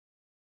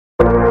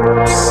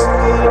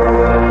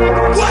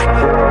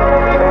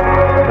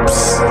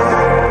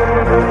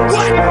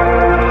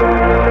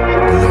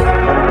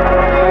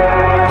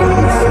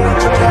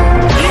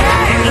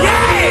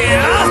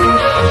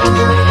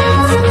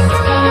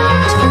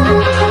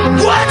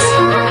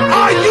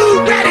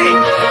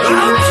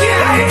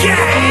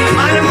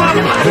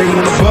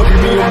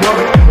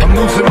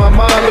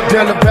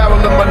Down the barrel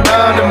of my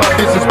nine and my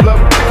business blurry,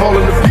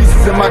 falling to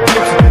pieces in my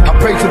guilty. I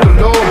pray to the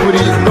Lord, but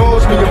he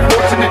ignores me,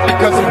 unfortunate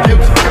because I'm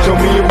guilty. Show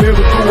me a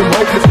miracle, I'm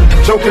hopeless.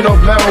 Choking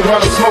off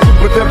marijuana, smoking,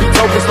 but every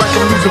token's like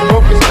I'm losing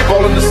focus.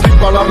 Falling asleep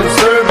while I'm in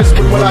service,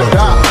 but when I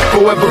die,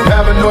 forever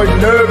paranoid,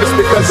 nervous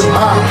because I'm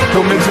high.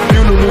 Don't mention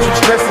funerals, I'm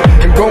stressing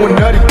and going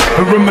nutty,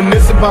 and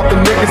reminisce about the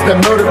niggas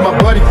that murdered my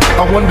buddy.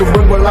 I wonder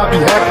when will I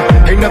be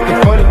happy? Ain't nothing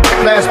funny.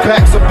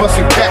 Flashbacks of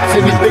busting caps,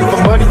 anything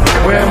for money.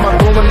 Where am I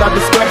going? I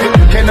discovered.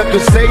 Can't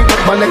nothing say.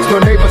 My next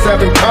door neighbors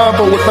having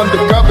combo with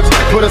undercovers.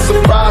 Put a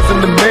surprise in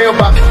the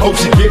mailbox. Hope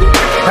she get it.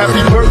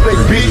 Happy birthday,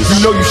 B. You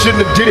know you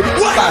shouldn't have did it.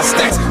 5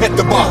 stacks at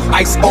the bar,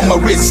 ice on my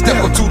wrist. Step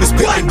up to this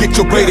pit and get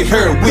your braided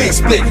hair and wig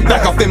split.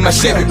 Back off in my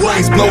Chevy,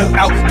 brains blown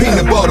out.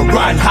 Peanut butter,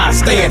 riding high,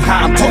 staying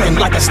high. I'm talking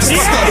like a stutter.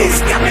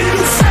 It's got me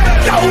loose,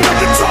 load up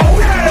control.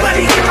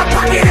 Money in my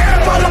pocket,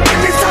 all up in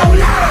this whole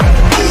line.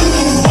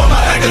 Ooh, I'ma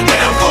act a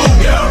damn fool,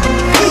 yeah.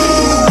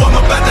 Ooh, I'm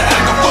about to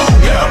act a fool,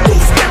 yeah.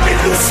 It's got me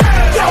loose,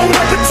 load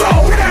up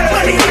control.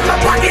 Money in my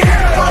pocket,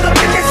 all up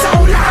in this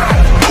whole line.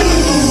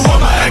 Ooh,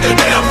 I'ma act a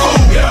damn fool,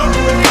 yeah.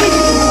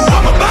 Ooh,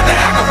 I'm about to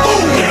act a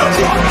fool, yeah.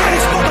 Drunk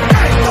ass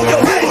motherfucker, throw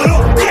your hood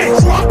up. Get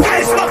drunk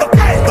ass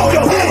motherfucker, throw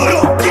your hood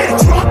up. Get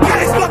drunk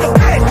ass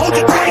motherfucker, hold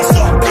your drinks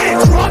up. Get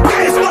drunk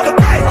ass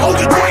motherfucker, hold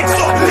your drinks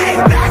up. Lay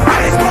back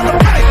ass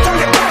motherfucker, turn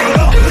your body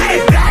up. Lay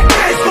back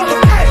ass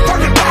motherfucker,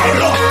 turn your body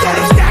up. Throw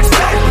them stacks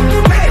up,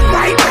 make it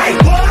right,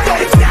 boy. Throw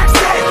them stacks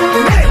up,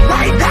 make it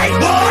right,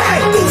 boy.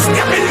 Loose,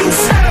 got me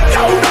loose,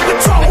 load up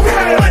control.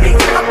 Money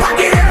in my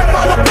pocket,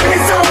 all up in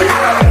this whole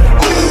line.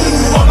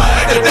 Ooh, I'ma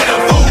act a damn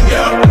fool,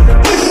 yeah.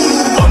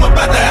 Ooh, I'm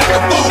about to act a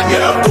fool,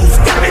 yeah. Loose,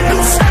 got me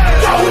loose,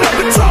 load up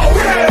control.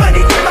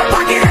 Money in my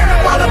pocket,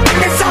 all up in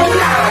this whole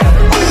line.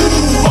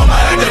 Ooh, I'ma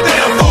act a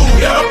damn fool,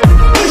 yeah.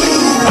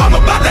 Ooh, I'm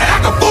about to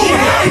act a fool,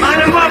 yeah.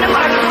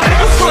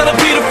 I'm gonna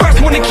be the first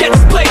one to catch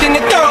this plate in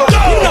the throw.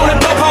 You know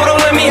that dope, hold on,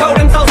 let me hold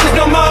them toasters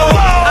no more.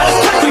 I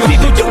just cut 3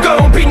 people, you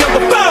gon' be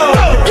number 4.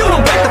 You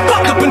don't back the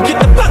fuck up and get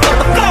the fuck off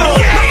the floor.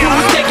 My crew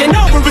is taking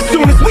over as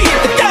soon as we hit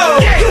the door.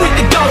 You hit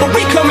the door, but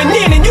we coming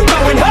in and you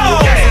going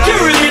home.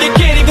 Security, they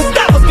can't even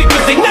stop us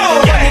because they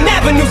know. Running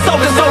Avenue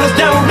soldiers hold us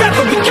down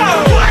wherever we go.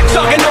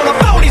 Talking on our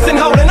 40s and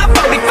holding our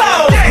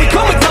 44s. We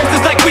come with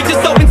toasters like we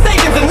just open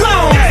savings and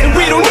loans. And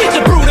we don't need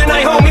your brew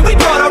tonight, homie, we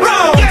brought our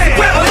own.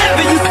 Grab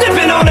whatever you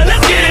sipping on and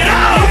let's get it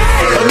on.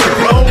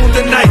 Wrong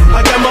tonight,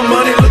 I got my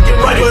money looking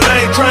right, but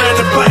I ain't trying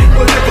to fight.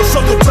 But if a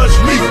sucker touch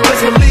me,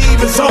 let's believe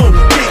it's on.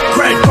 Big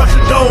crack, crush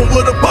a dome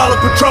with a ball of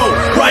Patron.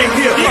 Right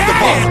here, The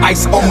bar,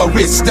 ice on my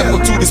wrist. Step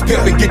up to this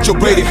pimp and get your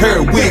braided hair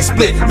and wig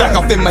split. Back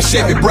off in my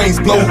Chevy, brains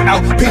blown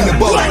out. Peanut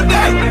butter. like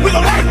that, we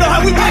gon' act know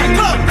how we wake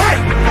up. Hey,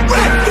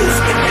 Right, loose,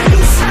 get me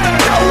loose,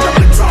 load up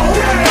control.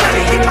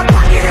 Money in my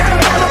pocket,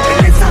 all up in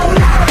this whole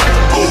line.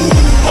 Ooh,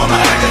 I'ma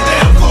act a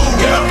damn fool,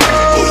 yeah.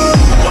 Ooh,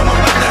 I'm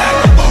about to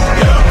act a fool,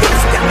 yeah.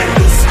 Loose, got me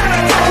loose,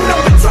 load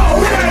up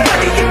control.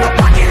 Money in my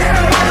pocket,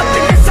 all up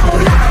in this whole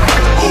line.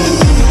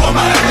 Ooh,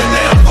 I'ma act a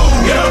damn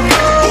fool, yeah.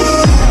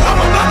 Ooh, I'm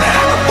about to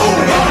act a fool,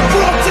 yeah.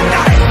 Grew up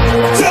tonight,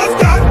 just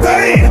got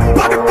paid.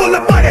 Pocket full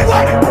of money,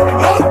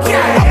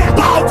 okay.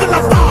 Ball till I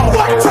fall,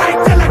 drink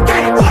till I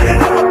can't. Put it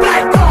on my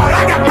black card,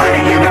 I got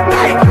money in the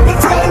bank.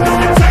 Patrol on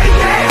the chain,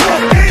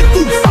 hook and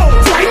loose.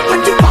 Drink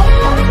what you want,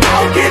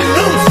 don't get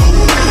loose.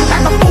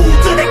 Like a fool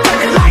till they cut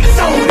the lights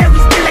on.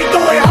 Every still ain't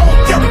going home,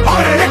 just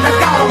order let the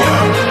go.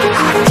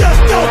 I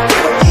just don't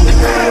give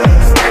a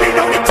standing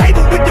on the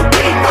table with the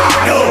weed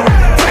bottle.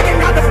 Drinking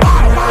out the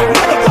bottle, my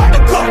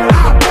motherfucker cup.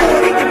 I pour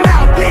it in your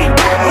mouth, lean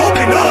back,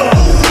 open up.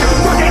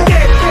 Working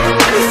dead,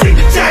 you see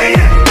the chain.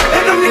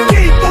 And I'm the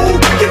king, fool,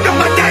 you know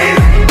my name.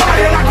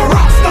 Body like a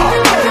rock star,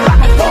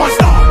 like a porn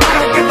star. I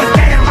don't give a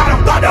damn, I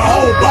don't got the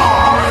whole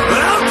bar.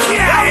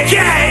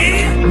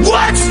 Okay,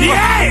 what?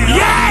 Yeah!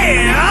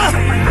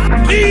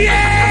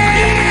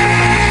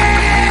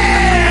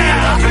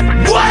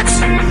 What?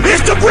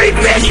 It's the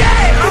remix,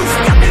 yeah! Loose,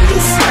 got me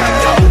loose,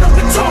 load up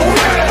control.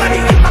 Money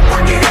in my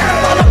pocket,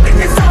 all up in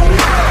this whole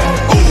line.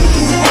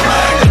 Ooh, I'ma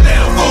act a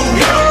damn fool,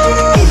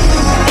 yeah. Ooh,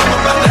 I'm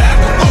about to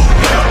act a fool,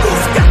 yeah.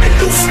 Loose, got me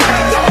loose,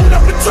 load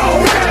up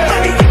control.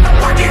 Money in my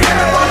pocket,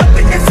 all up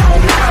in this whole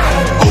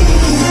line.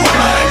 Ooh,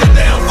 I'ma act a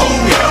damn fool,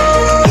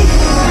 yeah.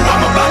 Ooh,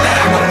 I'm about to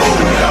act a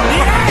fool, yeah.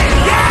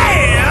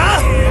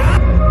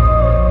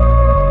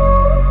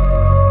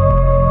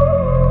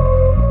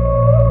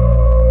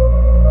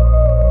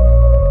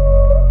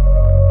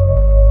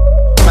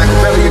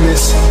 Machiavellian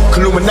is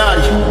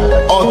Illuminati,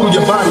 all through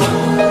your body.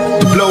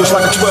 The blows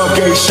like a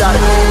 12-gauge shot.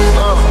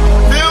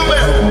 Feel me?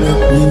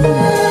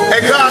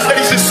 Hey, God,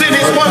 ladies and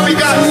cities, one we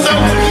got so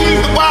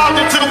ease the wild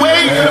into the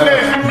way.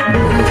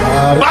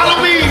 Follow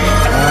me.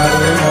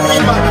 Be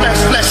my flesh,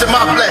 flesh of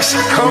my flesh.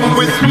 come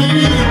with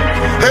me.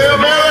 Hail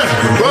Mary,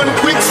 run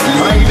quick.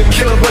 I ain't a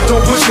killer, but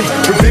don't push me.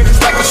 Revenge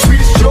is like the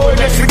sweetest joy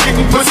next to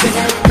getting pussy.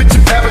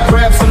 Picture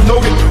paragraphs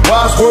unloaded,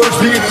 wise words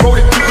being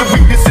quoted. Keep the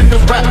weakness in the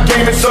rap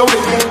game and sold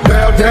it.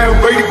 Bow down,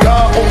 pray to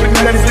God, open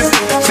the letters.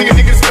 See a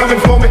niggas coming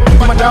for me.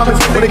 My diamonds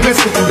when they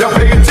glisten. Don't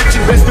pay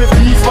attention, best in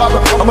peace, father.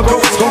 I'ma go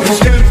for stones,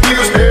 killing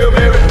feels. Hail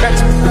Mary, catch.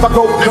 If I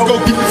go, let's go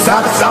deep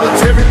inside the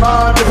solitary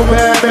mind of a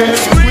madman.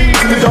 Screams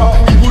in the dark,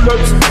 evil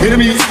lurks,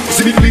 enemies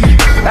see me bleed.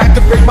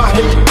 Activate my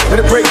hate, let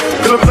it break,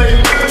 till a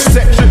flame.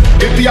 Section,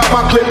 empty out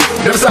my clip,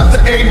 never stop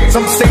to aim.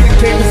 Some say the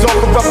game is all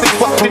corrupt, they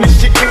fucked in this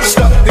shit.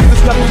 Stuff,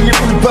 there's nothing if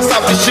we bust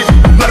out this shit.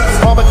 Plus,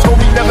 mama told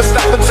me never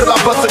stop until I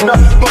bust a nut.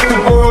 Fuck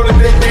the world and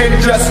they can't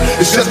dress.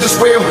 It's just a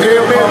swell.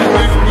 Hail Mary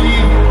with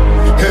me.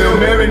 Hail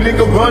Mary,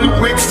 nigga, run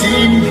quick,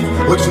 see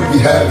what you be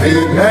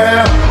having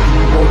now.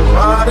 You wanna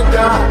ride or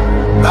die?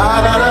 La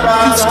la la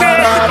la la.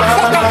 Stand the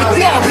fuck up the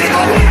wall,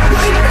 nigga.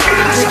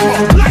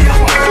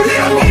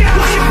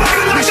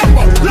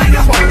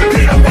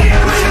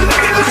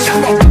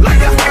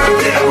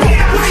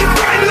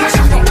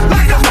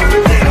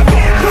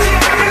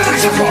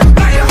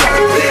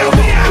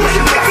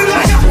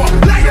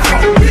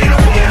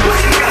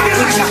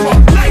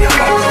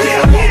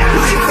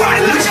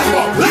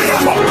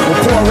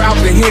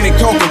 And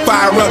coke and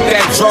fire up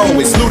that drone.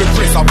 It's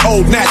ludicrous, I'm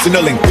old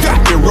national and got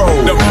the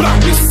roll. The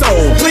block is so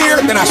clear,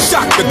 then I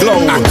shock the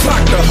globe. I clock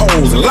the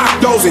hoes, lock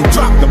those and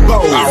drop the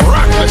bows. I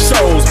rock the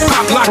shows,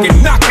 pop, lock and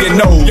knock your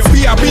nose. Your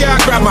B.I.B. I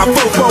grab my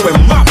fofo and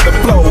mop the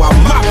flow. I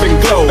mop and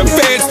glow. The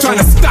feds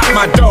trying to stop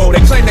my dough. They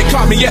claim they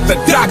caught me at the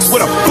docks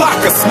with a block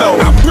of snow.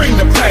 I bring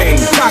the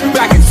pain, cock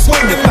back and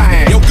swing the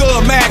thing. Yo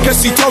girl mad cause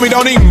she told me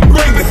don't even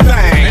bring the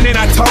thing. And then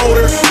I told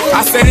her,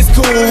 I said it's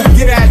cool,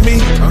 get at me.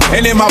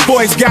 And then my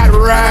voice got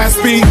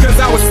raspy cause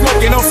I was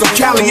smoking on some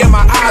Cali and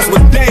my eyes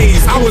were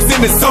dazed. I was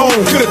in the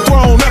zone, could've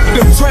thrown up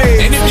them trays.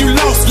 And if you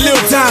lost, Lil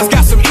John's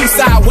got some east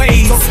side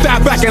ways. So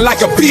stop acting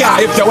like a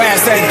P.I. if your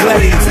ass ain't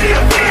glazed.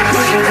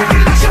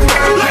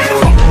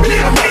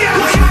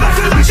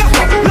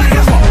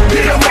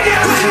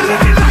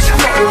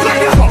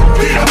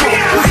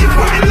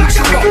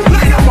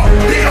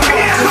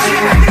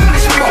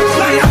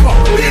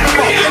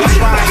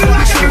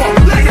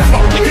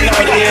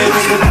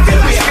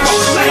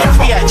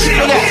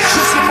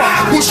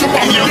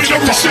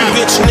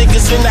 Bitch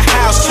niggas in the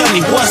house, tell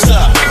me what's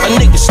up. A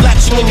nigga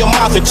slapped you in your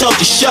mouth and told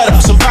you shut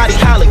up. Somebody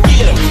holler,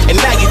 get him, and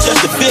now you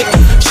just a victim.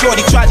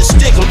 Shorty tried to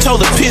stick him,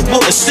 told the pit bull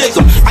to sick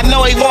him. I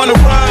know he wanna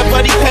run,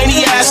 but he ain't,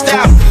 he assed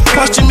out.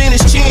 Punched him in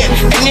his chin,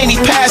 and then he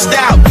passed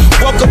out.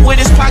 Woke up with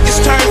his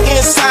pockets turned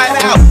inside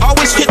out.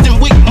 Always hit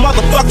them weak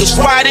motherfuckers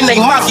right in they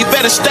mouth. You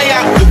better stay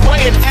out the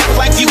way and act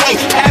like you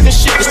ain't having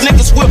shit. Cause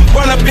niggas will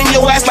run up in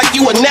your ass like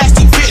you a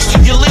nasty bitch.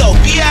 You little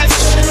bitch,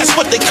 that's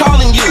what they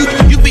calling you.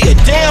 You be a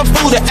damn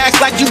fool to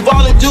act like you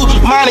ballin', dude,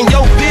 minding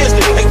your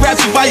business. They grab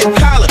you by your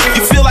collar.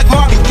 You feel like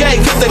Marvin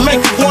Gaye cause they make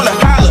you wanna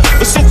holler.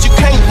 But since you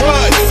can't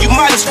run, you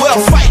might as well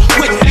fight.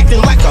 Quit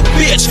acting like a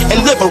bitch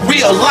and live a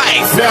real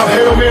life. Now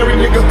Hail Mary,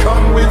 nigga,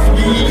 come with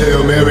me.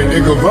 Hail Mary,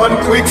 nigga, run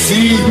quick,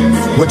 see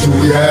what do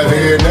we have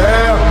here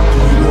now? Do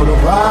you wanna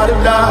ride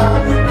or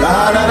die?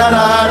 La la la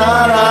la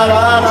la la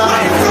la la.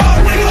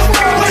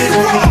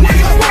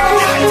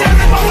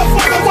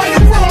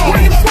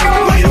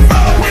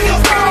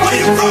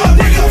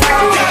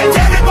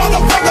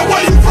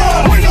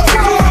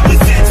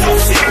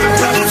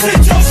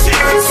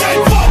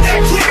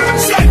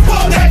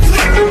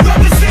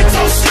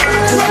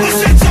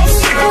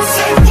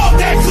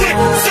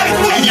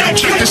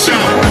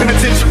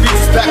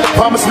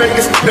 Promise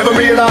makers never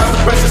realize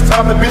the precious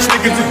time the bitch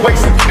niggas is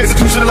wasting.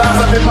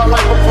 Institutionalized, I live my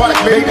life a product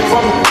made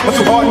from it. I'm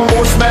too hard for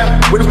a smile,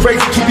 with a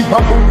phrase to keep me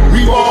humble.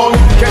 We all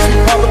catch me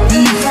follow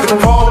these in the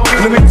fall,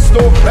 in the liquor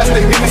store. That's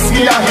the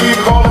Hennessy I hear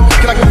calling.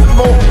 Can I get some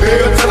more?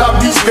 Hell till I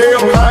reach there,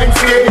 I ain't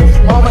scared.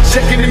 Mama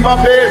checking in my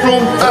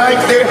bedroom, I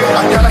ain't there.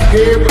 I got a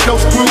head with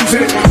no screws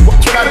in it. What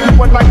can I do?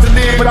 I'd like to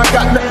live, but I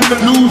got nothing to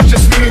lose.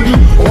 Just me and you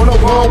on a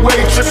wrong way,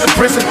 trip to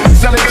prison,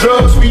 selling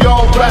drugs. We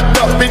all wrapped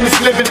up in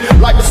this living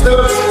like a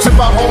studs. To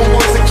my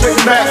homeboys and click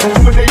back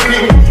when they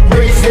did it.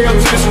 Raise hell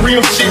to this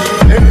real shit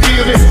and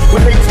feel this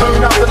when they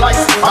turn out the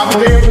lights. I'm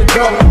there in the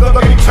dark,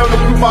 let me turn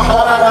through my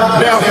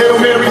heart. Now Hail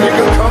Mary,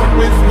 nigga, come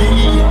with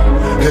me.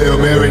 Hail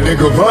Mary,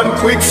 nigga, run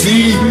quick,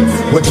 see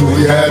what do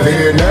we have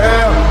here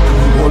now?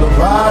 Do you wanna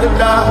ride or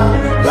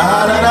die?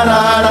 La la la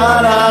la la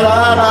la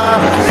la la.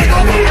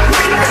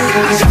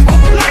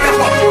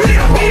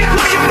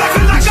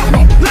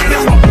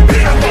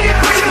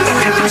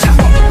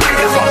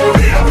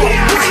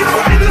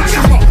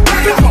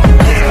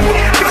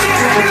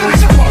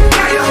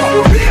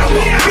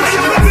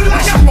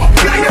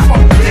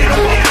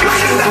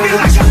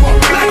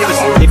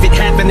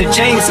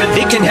 James,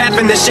 it can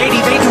happen to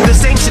Shady. They do the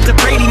same shit to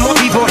Brady. More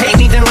people hate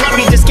me than love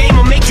me. This game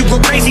will make you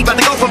go crazy.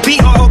 About to go from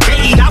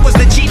B-O-O-K-E. I was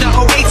the cheetah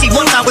O-A-T.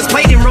 Once I was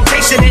played in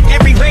rotation at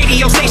every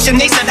radio station.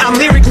 They said I'm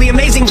lyrically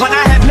amazing, but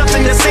I have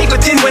nothing to say.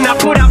 But then when I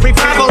put out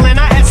Revival and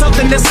I had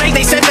something to say,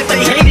 they said that they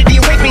hated the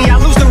awake me. I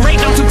lose the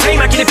rate, I'm too tame.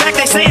 I get it back,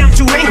 they say I'm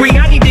too angry.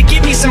 I need to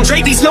give me some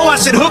Dre. These know I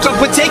should hook hook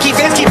up with Takey,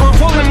 fans keep on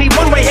pulling me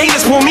one way,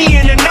 haters pull me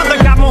in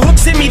another. Got more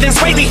hooks in me than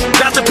Swaley.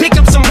 About to pick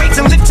up some weights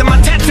and lift to my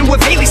tattoo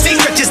with Haley. Say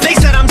stretches, they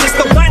said I'm just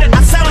a whiner.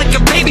 I sound like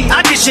a baby.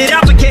 I dish it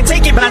out but can't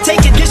take it, but I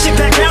take it, dish it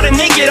back out and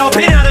naked. All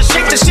been out of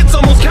shape, the shit's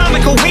almost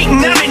comical.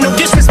 Waiting out it, no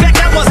disrespect,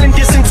 that wasn't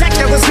disintect.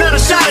 That was not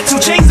a shot at 2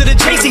 chains of the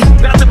Tracy.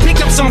 About to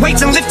pick up some weights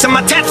and lift to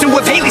my tattoo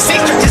with Haley.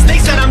 Say stretches, they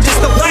said I'm just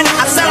a whiner.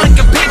 I sound like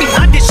a baby.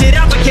 I dish it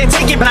out but can't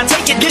take it, but I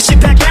take it, dish it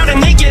back out and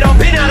naked. All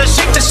been out of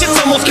shape, the shit's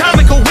almost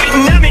comical.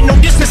 Waiting out it, no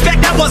disrespect,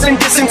 that wasn't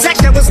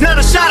disintect. That was not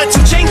a shot at 2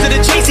 chains of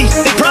the Tracy.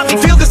 They probably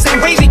feel the same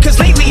way because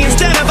lately,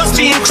 instead of us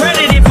being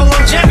credited for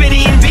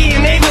longevity and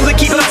being able to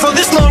keep up for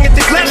this long at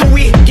this level,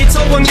 we get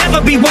told we'll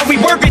never be what we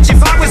were, bitch.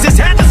 If I was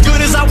half as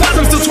good as I was,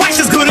 I'm still twice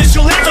as good as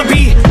you'll ever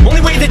be.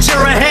 Only way that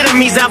you're ahead of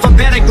me's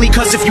alphabetically,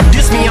 cause if you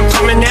diss me, I'm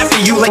coming after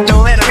you like the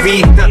letter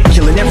B. Not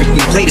killing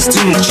everything, play this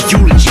tune, it's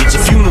your eulogy, it's a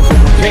funeral.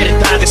 Prepare to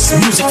die, this is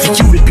music for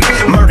you to be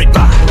murdered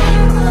by.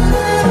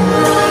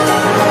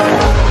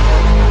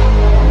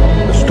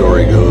 The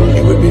story goes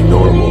you would be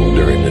normal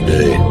during the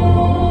day,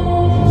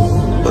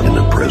 but in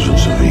the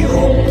presence of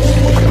evil.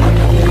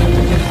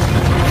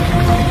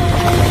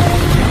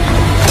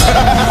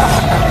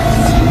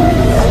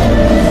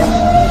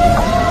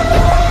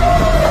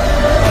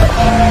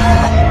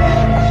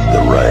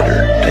 The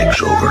rider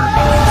takes over.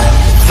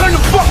 Turn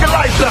the fucking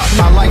lights up.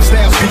 My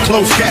lifestyle's be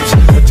closed caption,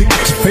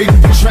 addicted to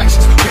favorite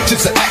attractions,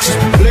 pictures of actions,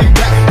 laid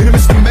back in the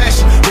midst of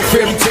mashing. No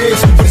fairy tales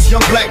for this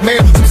young black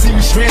man. Some see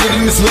me stranded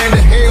in this land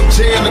of hell,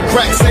 jail and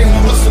crack. Same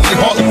hustle, they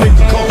hardly think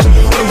the culture.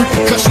 All the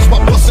repercussions by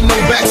busting, no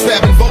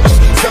backstabbing vultures.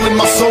 Selling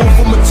my soul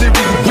for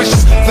material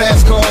wishes,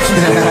 fast cars.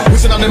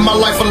 Wishing I'm in my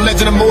life a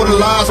legend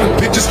immortalized with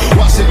pictures.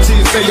 Watch that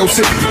tears say yo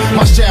sympathy.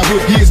 My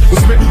childhood years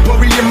was spent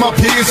burying my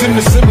peers in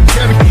the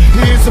cemetery.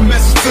 Here's a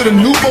message to the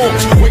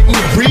newborns waiting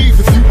to breathe.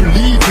 If you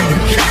believe in you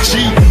can't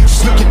cheat,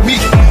 just look at me.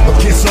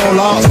 Against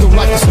all odds, though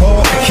life is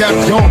hard to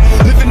carry on.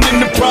 Living in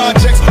the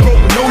projects, broke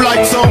with no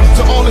lights on.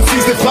 To all the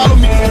things that follow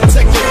me,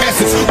 protect your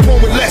essence. Born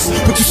with less,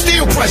 but you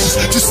still precious.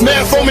 Just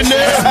smell for me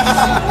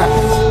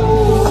now.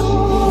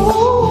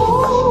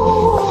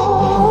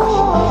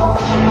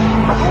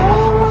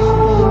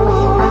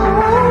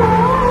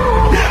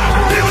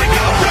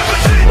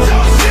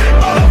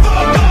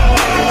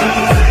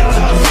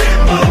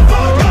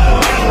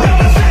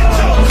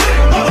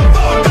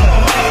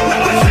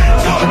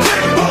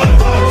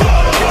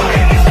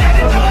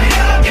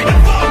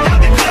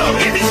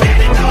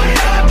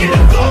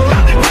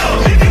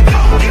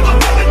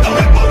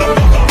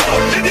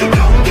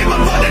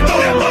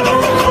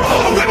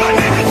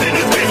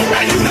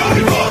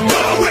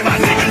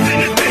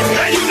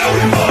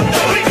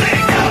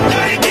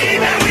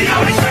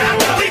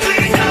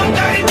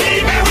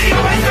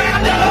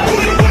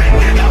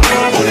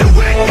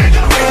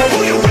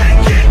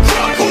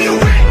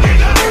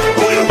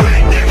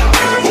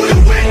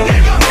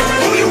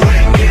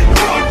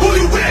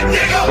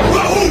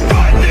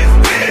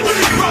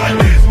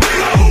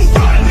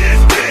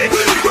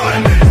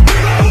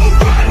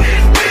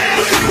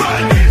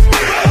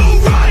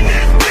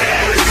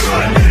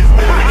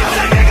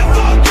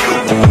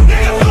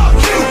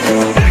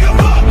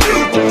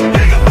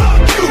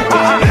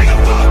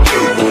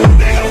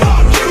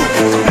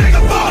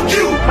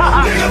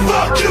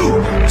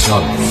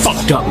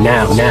 Up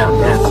now.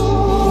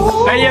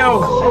 Hey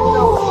yo,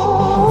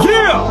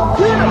 yeah.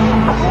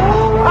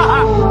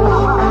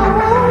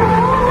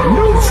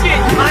 New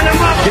shit, line 'em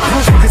up. If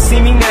Bruce could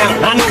see me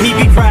now, I know he'd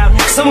be proud.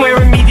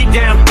 Somewhere in me deep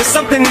down, there's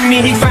something in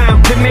me he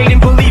found that made him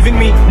believe in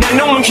me. Now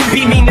no one can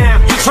beat me now.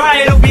 You try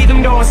it, it'll be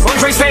them doors.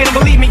 Andre's fan,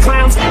 believe me,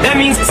 clowns. That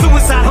means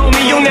suicide,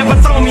 homie. You'll never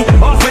throw me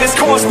off of this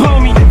course, blow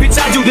me. Bitch,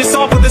 I do this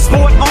all for the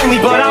sport only,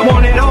 but I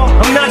want it all.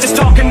 I'm not just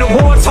talking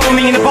awards,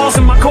 homie. And the balls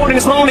in my court and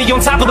it's lonely. On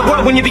top of the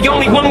world when you're the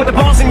only one with the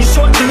balls and you're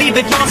short to leave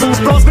the jaws on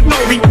the floors with no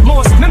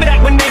remorse. Remember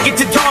that when they get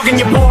to dogging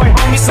your boy,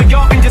 homie, so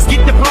y'all can just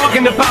get the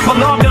blogging about my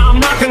log. Now I'm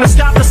not gonna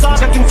stop, the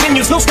saga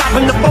continues, no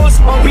stopping the force.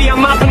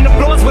 I'm mopping the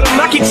floors with them,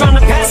 I keep trying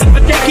to pass it,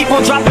 but they keep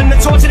on dropping the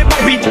torch and it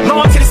won't be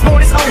long to the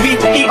sport, it's OB.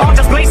 All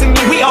just blazing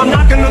me, we all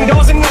knocking on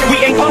doors and no, we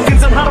ain't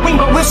pumpkins on Halloween,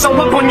 but we'll show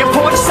up on your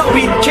porch, so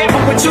be careful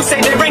what you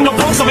say, there ain't no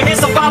pulse over here,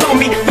 so follow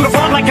me through the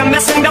front like I'm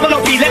messing double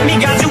OP. Let me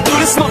guide you